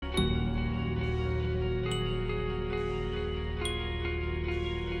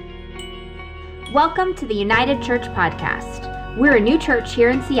Welcome to the United Church Podcast. We're a new church here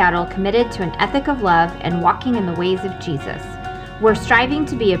in Seattle committed to an ethic of love and walking in the ways of Jesus. We're striving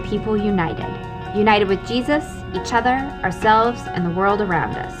to be a people united with Jesus, each other, ourselves, and the world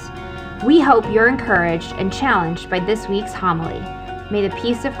around us. We hope you're encouraged and challenged by this week's homily. May the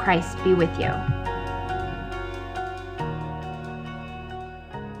peace of Christ be with you.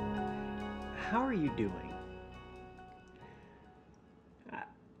 How are you doing?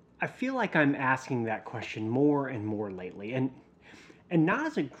 I feel like I'm asking that question more and more lately, and not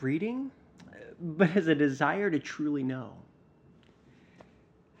as a greeting, but as a desire to truly know.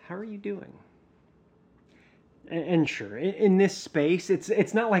 How are you doing? And sure, in this space,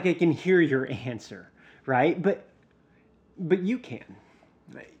 it's not like I can hear your answer, right? But you can.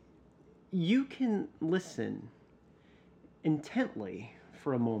 You can listen intently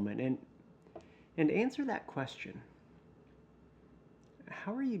for a moment and answer that question.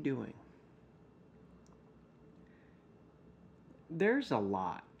 How are you doing? There's a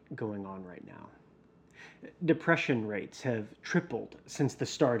lot going on right now. Depression rates have tripled since the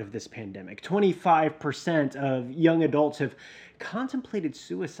start of this pandemic. 25% of young adults have contemplated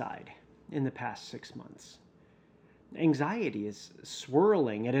suicide in the past 6 months. Anxiety is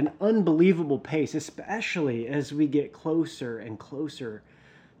swirling at an unbelievable pace, especially as we get closer and closer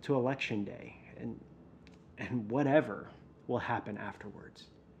to Election Day and whatever will happen afterwards.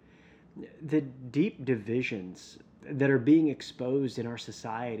 The deep divisions that are being exposed in our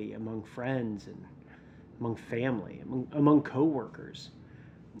society among friends and among family, among coworkers.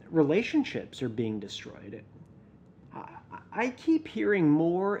 Relationships are being destroyed. I keep hearing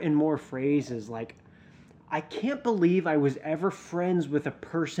more and more phrases like, I can't believe I was ever friends with a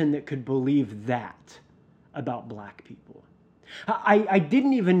person that could believe that about Black people. I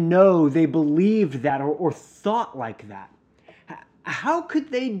didn't even know they believed that or thought like that. How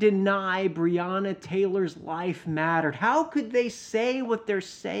could they deny Breonna Taylor's life mattered? How could they say what they're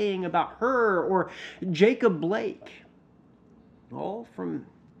saying about her or Jacob Blake? All from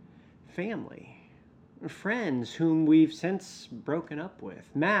family, friends whom we've since broken up with.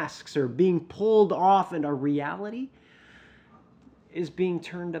 Masks are being pulled off and our reality is being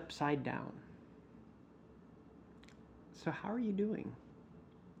turned upside down. So how are you doing?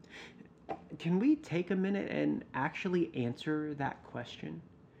 Can we take a minute and actually answer that question?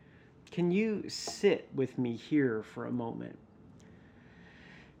 Can you sit with me here for a moment?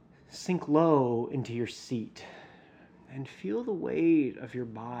 Sink low into your seat and feel the weight of your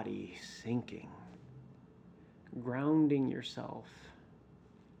body sinking, grounding yourself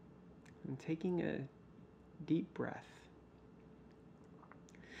and taking a deep breath.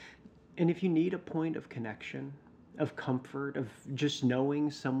 And if you need a point of connection, of comfort, of just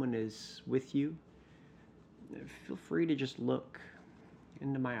knowing someone is with you, feel free to just look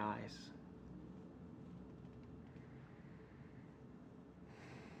into my eyes.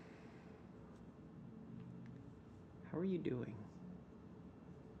 How are you doing?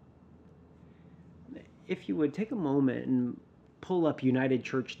 If you would, take a moment and pull up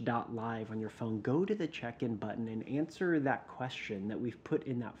unitedchurch.live on your phone. Go to the check-in button and answer that question that we've put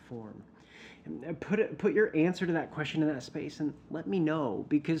in that form. Put your answer to that question in that space and let me know,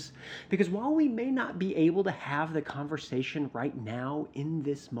 because while we may not be able to have the conversation right now in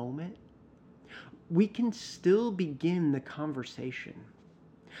this moment, we can still begin the conversation.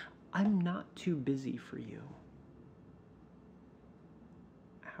 I'm not too busy for you.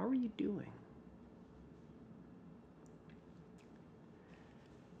 How are you doing?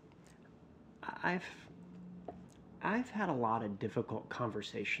 I've had a lot of difficult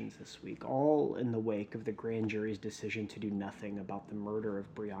conversations this week, all in the wake of the grand jury's decision to do nothing about the murder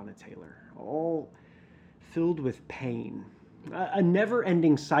of Breonna Taylor, all filled with pain, a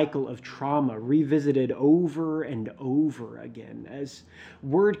never-ending cycle of trauma revisited over and over again as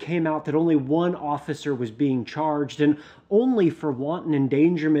word came out that only one officer was being charged, and only for wanton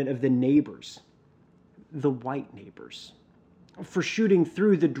endangerment of the neighbors, the white neighbors, for shooting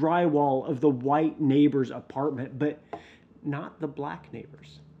through the drywall of the white neighbor's apartment, but not the Black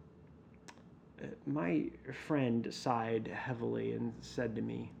neighbors. My friend sighed heavily and said to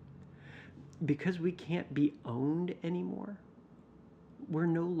me, because we can't be owned anymore, we're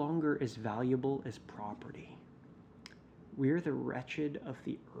no longer as valuable as property. We're the wretched of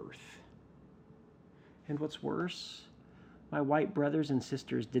the earth. And what's worse, my white brothers and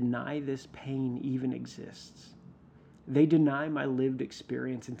sisters deny this pain even exists. They deny my lived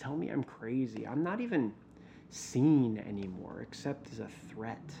experience and tell me I'm crazy. I'm not even seen anymore, except as a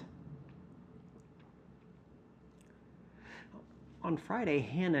threat. On Friday,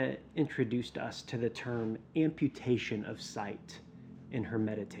 Hannah introduced us to the term amputation of sight in her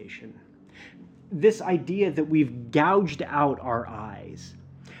meditation. This idea that we've gouged out our eyes,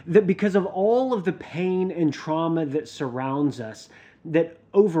 that because of all of the pain and trauma that surrounds us, that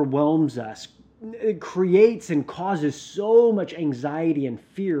overwhelms us, it creates and causes so much anxiety and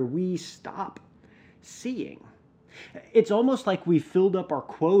fear, we stop seeing. It's almost like we filled up our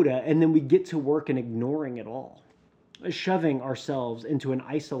quota and then we get to work and ignoring it all, shoving ourselves into an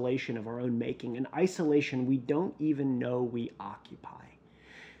isolation of our own making, an isolation we don't even know we occupy,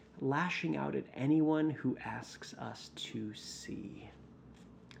 lashing out at anyone who asks us to see.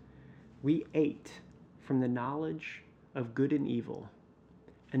 We ate from the knowledge of good and evil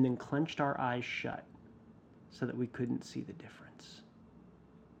and then clenched our eyes shut so that we couldn't see the difference.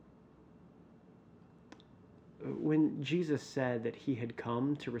 When Jesus said that he had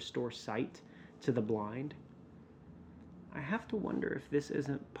come to restore sight to the blind, I have to wonder if this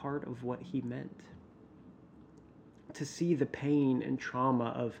isn't part of what he meant. To see the pain and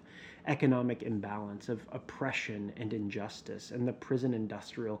trauma of economic imbalance, of oppression and injustice, and the prison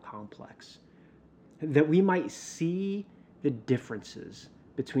industrial complex, that we might see the differences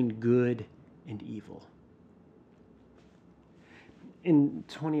between good and evil. In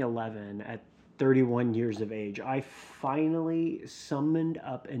 2011, at 31 years of age, I finally summoned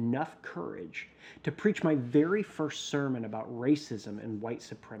up enough courage to preach my very first sermon about racism and white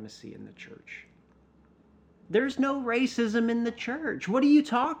supremacy in the church. There's no racism in the church. What are you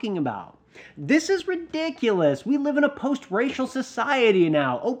talking about? This is ridiculous. We live in a post-racial society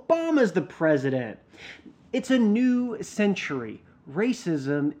now. Obama's the president. It's a new century.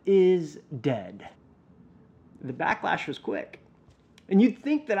 Racism is dead. The backlash was quick. And you'd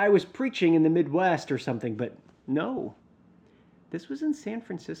think that I was preaching in the Midwest or something, but no. This was in San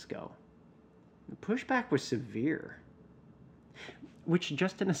Francisco. The pushback was severe. Which,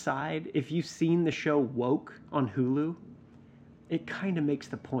 just an aside, if you've seen the show Woke on Hulu, it kind of makes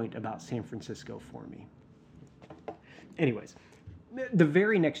the point about San Francisco for me. Anyways, the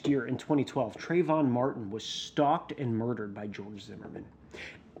very next year in 2012, Trayvon Martin was stalked and murdered by George Zimmerman.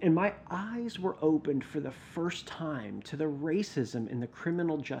 And my eyes were opened for the first time to the racism in the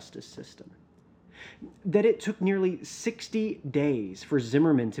criminal justice system. That it took nearly 60 days for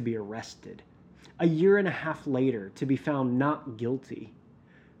Zimmerman to be arrested, a year and a half later to be found not guilty,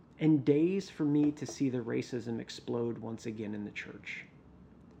 and days for me to see the racism explode once again in the church,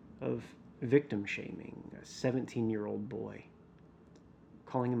 of victim shaming a 17-year-old boy,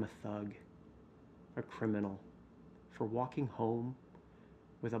 calling him a thug, a criminal, for walking home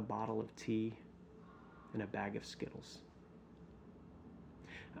with a bottle of tea and a bag of Skittles.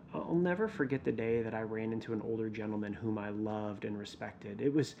 I'll never forget the day that I ran into an older gentleman whom I loved and respected.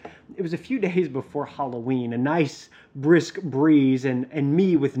 It was a few days before Halloween, a nice brisk breeze, and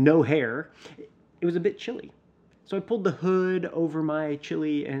me with no hair. It was a bit chilly. So I pulled the hood over my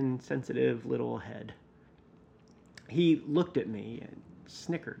chilly and sensitive little head. He looked at me and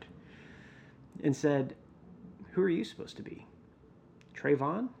snickered and said, "Who are you supposed to be?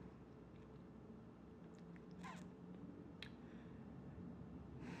 Trayvon?"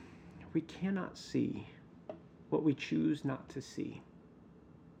 We cannot see what we choose not to see.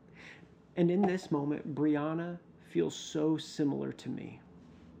 And in this moment, Brianna feels so similar to me.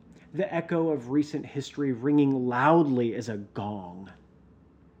 The echo of recent history ringing loudly as a gong.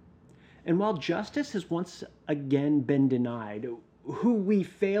 And while justice has once again been denied, who we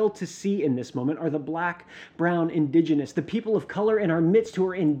fail to see in this moment are the Black, brown, indigenous, the people of color in our midst who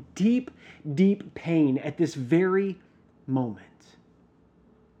are in deep, deep pain at this very moment.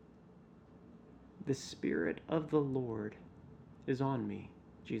 The Spirit of the Lord is on me,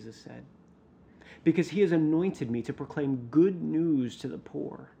 Jesus said, because he has anointed me to proclaim good news to the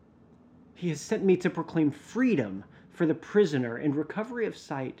poor. He has sent me to proclaim freedom for the prisoner and recovery of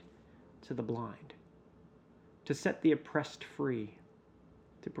sight to the blind, to set the oppressed free,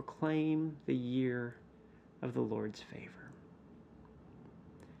 to proclaim the year of the Lord's favor.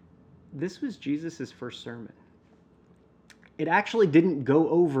 This was Jesus' first sermon. It actually didn't go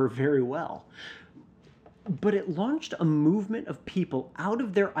over very well, but it launched a movement of people out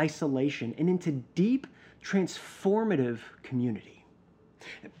of their isolation and into deep, transformative community.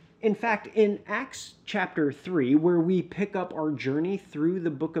 In fact, in Acts chapter 3, where we pick up our journey through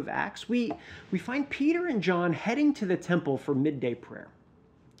the book of Acts, we find Peter and John heading to the temple for midday prayer,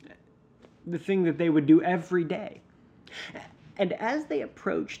 the thing that they would do every day. And as they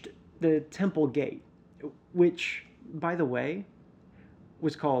approached the temple gate, which, by the way,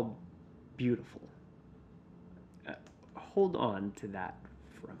 was called Beautiful. Hold on to that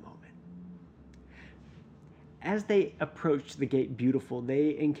for a moment. As they approached the gate Beautiful,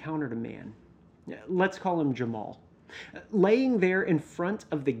 they encountered a man. Let's call him Jamal. Laying there in front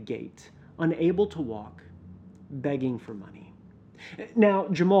of the gate unable to walk, begging for money. Now,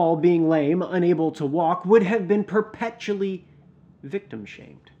 Jamal, being lame, unable to walk, would have been perpetually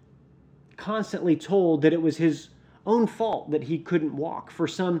victim-shamed, constantly told that it was his own fault that he couldn't walk, for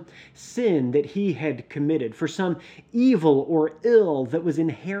some sin that he had committed, for some evil or ill that was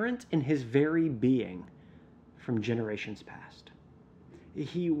inherent in his very being from generations past.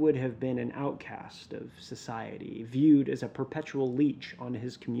 He would have been an outcast of society, viewed as a perpetual leech on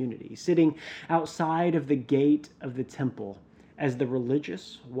his community, sitting outside of the gate of the temple as the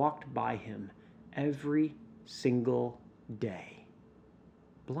religious walked by him every single day,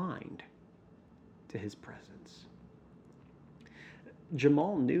 blind to his presence.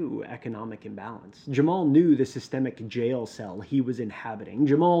 Jamal knew economic imbalance. Jamal knew the systemic jail cell he was inhabiting.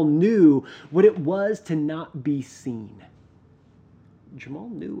 Jamal knew what it was to not be seen. Jamal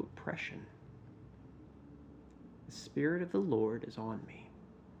knew oppression. The Spirit of the Lord is on me,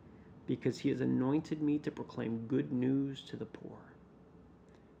 because he has anointed me to proclaim good news to the poor.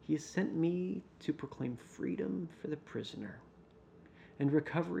 He has sent me to proclaim freedom for the prisoner and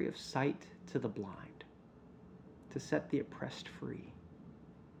recovery of sight to the blind, to set the oppressed free,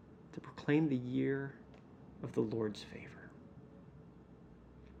 to proclaim the year of the Lord's favor.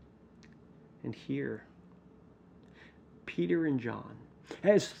 And here, Peter and John,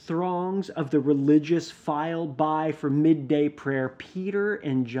 as throngs of the religious file by for midday prayer, Peter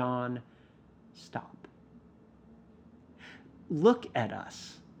and John stop. "Look at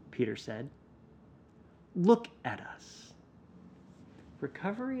us," Peter said. "Look at us."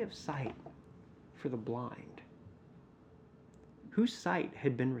 Recovery of sight for the blind. Whose sight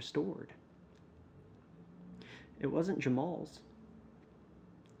had been restored? It wasn't Jamal's.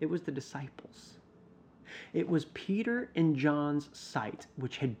 It was the disciples. It was Peter and John's sight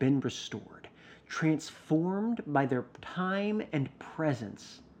which had been restored, transformed by their time and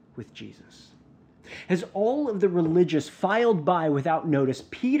presence with Jesus. As all of the religious filed by without notice,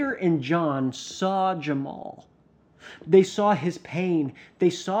 Peter and John saw Jamal. They saw his pain, they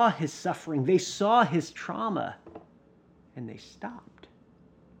saw his suffering, they saw his trauma, and they stopped.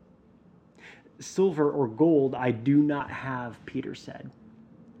 "Silver or gold I do not have," Peter said,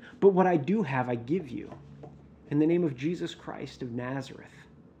 "but what I do have I give you. In the name of Jesus Christ of Nazareth,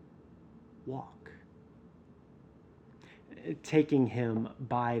 walk." Taking him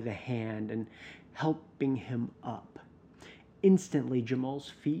by the hand and helping him up, instantly Jamal's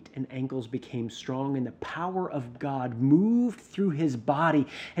feet and ankles became strong, and the power of God moved through his body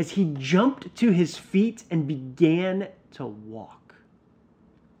as he jumped to his feet and began to walk.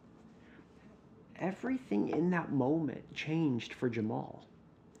 Everything in that moment changed for Jamal,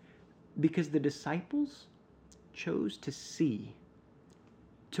 because the disciples chose to see,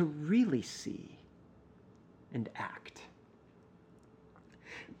 to really see, and act.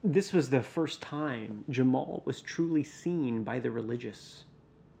 This was the first time Jamal was truly seen by the religious.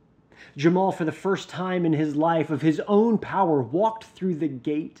 Jamal, for the first time in his life, of his own power, walked through the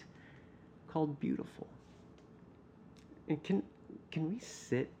gate called Beautiful. And can we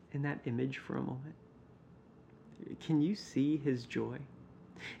sit in that image for a moment? Can you see his joy?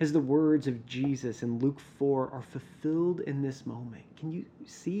 As the words of Jesus in Luke 4 are fulfilled in this moment, can you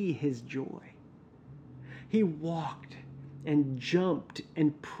see his joy? He walked and jumped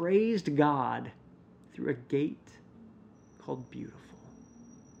and praised God through a gate called Beautiful.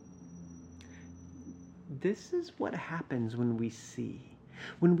 This is what happens when we see,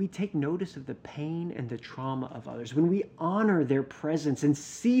 when we take notice of the pain and the trauma of others, when we honor their presence and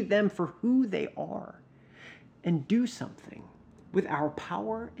see them for who they are, and do something with our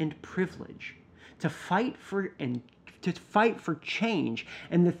power and privilege to fight for change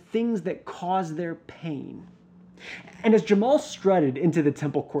and the things that cause their pain. And as Jamal strutted into the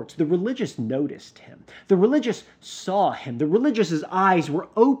temple courts, the religious noticed him. The religious saw him. The religious's eyes were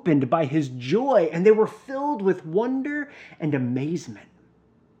opened by his joy, and they were filled with wonder and amazement.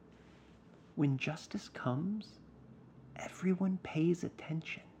 When justice comes, everyone pays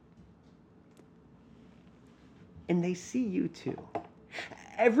attention. And they see you too.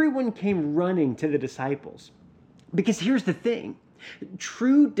 Everyone came running to the disciples. Because here's the thing.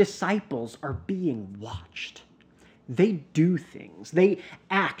 True disciples are being watched. They do things. They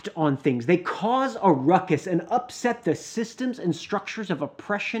act on things. They cause a ruckus and upset the systems and structures of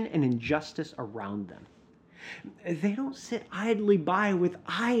oppression and injustice around them. They don't sit idly by with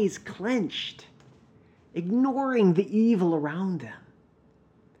eyes clenched, ignoring the evil around them.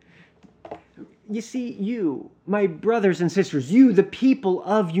 You see, you, my brothers and sisters, you, the people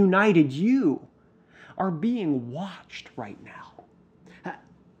of United, you are being watched right now.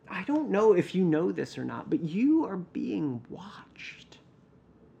 I don't know if you know this or not, but you are being watched.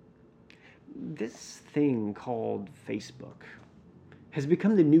 This thing called Facebook has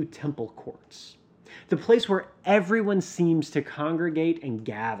become the new temple courts, the place where everyone seems to congregate and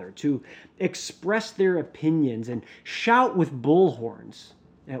gather to express their opinions and shout with bullhorns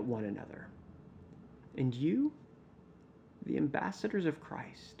at one another. And you, the ambassadors of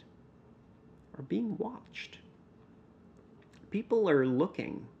Christ, are being watched. People are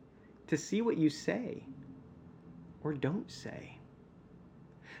looking to see what you say or don't say,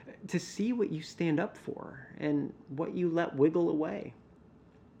 to see what you stand up for and what you let wiggle away,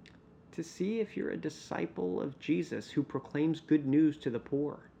 to see if you're a disciple of Jesus who proclaims good news to the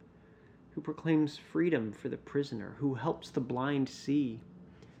poor, who proclaims freedom for the prisoner, who helps the blind see,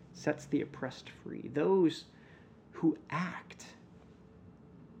 sets the oppressed free, those who act,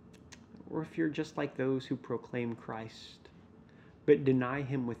 or if you're just like those who proclaim Christ but deny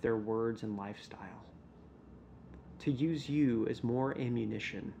him with their words and lifestyle, to use you as more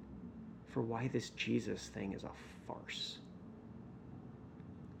ammunition for why this Jesus thing is a farce.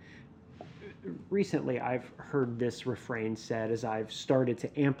 Recently, I've heard this refrain said as I've started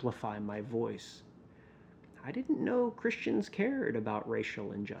to amplify my voice. I didn't know Christians cared about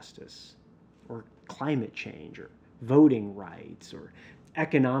racial injustice, or climate change, or voting rights, or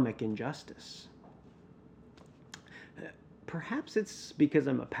economic injustice. Perhaps it's because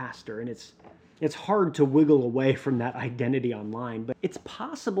I'm a pastor and it's hard to wiggle away from that identity online, but it's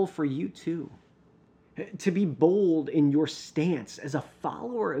possible for you too. To be bold in your stance as a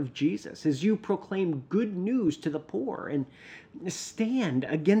follower of Jesus, as you proclaim good news to the poor and stand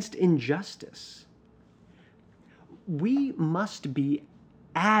against injustice. We must be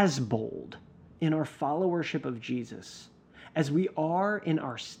as bold in our followership of Jesus as we are in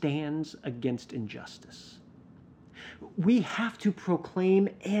our stands against injustice. We have to proclaim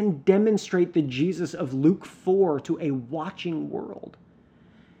and demonstrate the Jesus of Luke 4 to a watching world.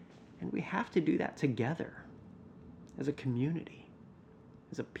 And we have to do that together, as a community,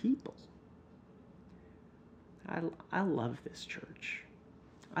 as a people. I love this church.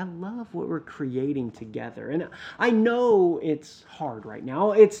 I love what we're creating together. And I know it's hard right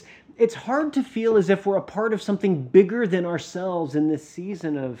now. It's hard to feel as if we're a part of something bigger than ourselves in this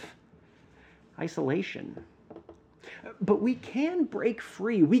season of isolation. But we can break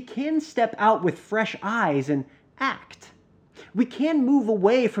free. We can step out with fresh eyes and act. We can move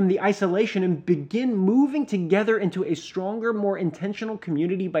away from the isolation and begin moving together into a stronger, more intentional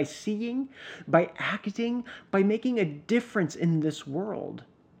community by seeing, by acting, by making a difference in this world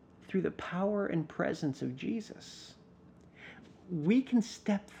through the power and presence of Jesus. We can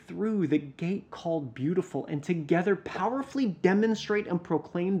step through the gate called beautiful and together powerfully demonstrate and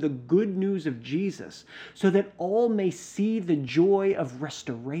proclaim the good news of Jesus so that all may see the joy of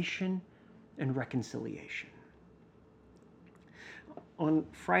restoration and reconciliation. On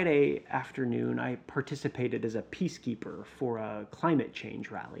Friday afternoon, I participated as a peacekeeper for a climate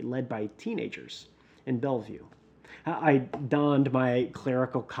change rally led by teenagers in Bellevue. I donned my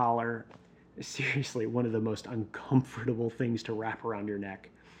clerical collar, seriously one of the most uncomfortable things to wrap around your neck,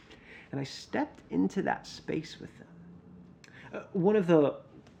 and I stepped into that space with them. One of the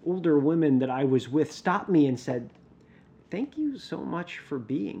older women that I was with stopped me and said, "Thank you so much for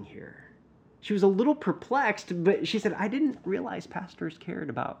being here." She was a little perplexed, but she said, "I didn't realize pastors cared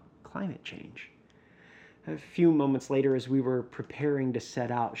about climate change." A few moments later, as we were preparing to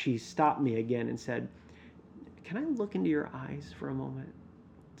set out, she stopped me again and said, "Can I look into your eyes for a moment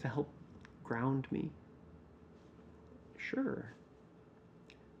to help ground me?" "Sure."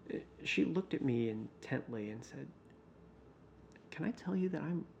 She looked at me intently and said, "Can I tell you that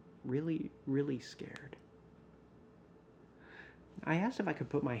I'm really, really scared?" I asked if I could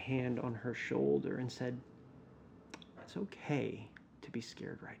put my hand on her shoulder and said, "It's okay to be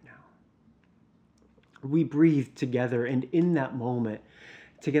scared right now." We breathed together, and in that moment,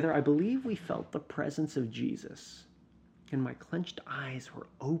 together, I believe we felt the presence of Jesus, and my clenched eyes were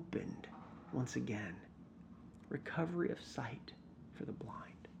opened once again. Recovery of sight for the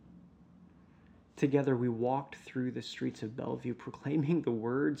blind. Together, we walked through the streets of Bellevue, proclaiming the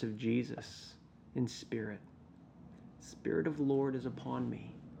words of Jesus in spirit. "Spirit of the Lord is upon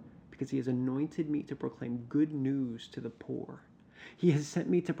me, because he has anointed me to proclaim good news to the poor. He has sent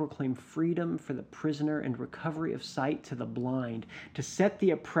me to proclaim freedom for the prisoner and recovery of sight to the blind, to set the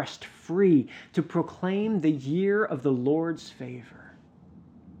oppressed free, to proclaim the year of the Lord's favor."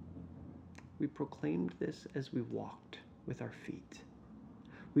 We proclaimed this as we walked with our feet.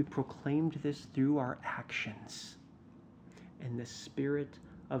 We proclaimed this through our actions. And the Spirit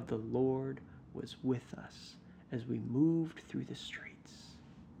of the Lord was with us as we moved through the streets.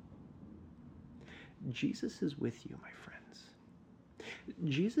 Jesus is with you, my friends.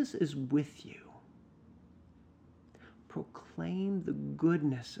 Jesus is with you. Proclaim the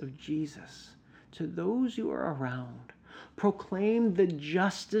goodness of Jesus to those you are around. Proclaim the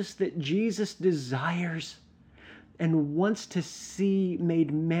justice that Jesus desires and wants to see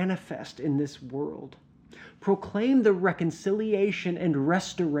made manifest in this world. Proclaim the reconciliation and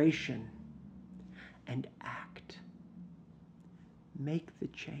restoration, and act. Make the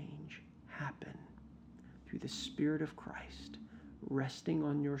change happen through the Spirit of Christ resting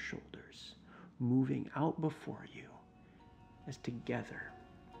on your shoulders, moving out before you, as together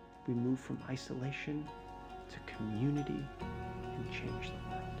we move from isolation to community and change the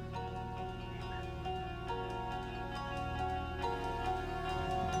world. Amen.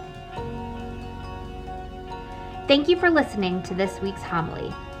 Thank you for listening to this week's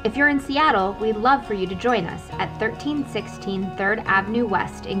homily. If you're in Seattle, we'd love for you to join us at 1316 3rd Avenue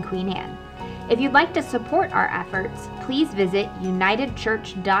West in Queen Anne. If you'd like to support our efforts, please visit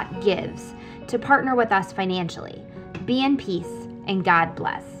unitedchurch.gives to partner with us financially. Be in peace, and God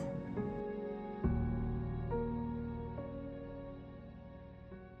bless.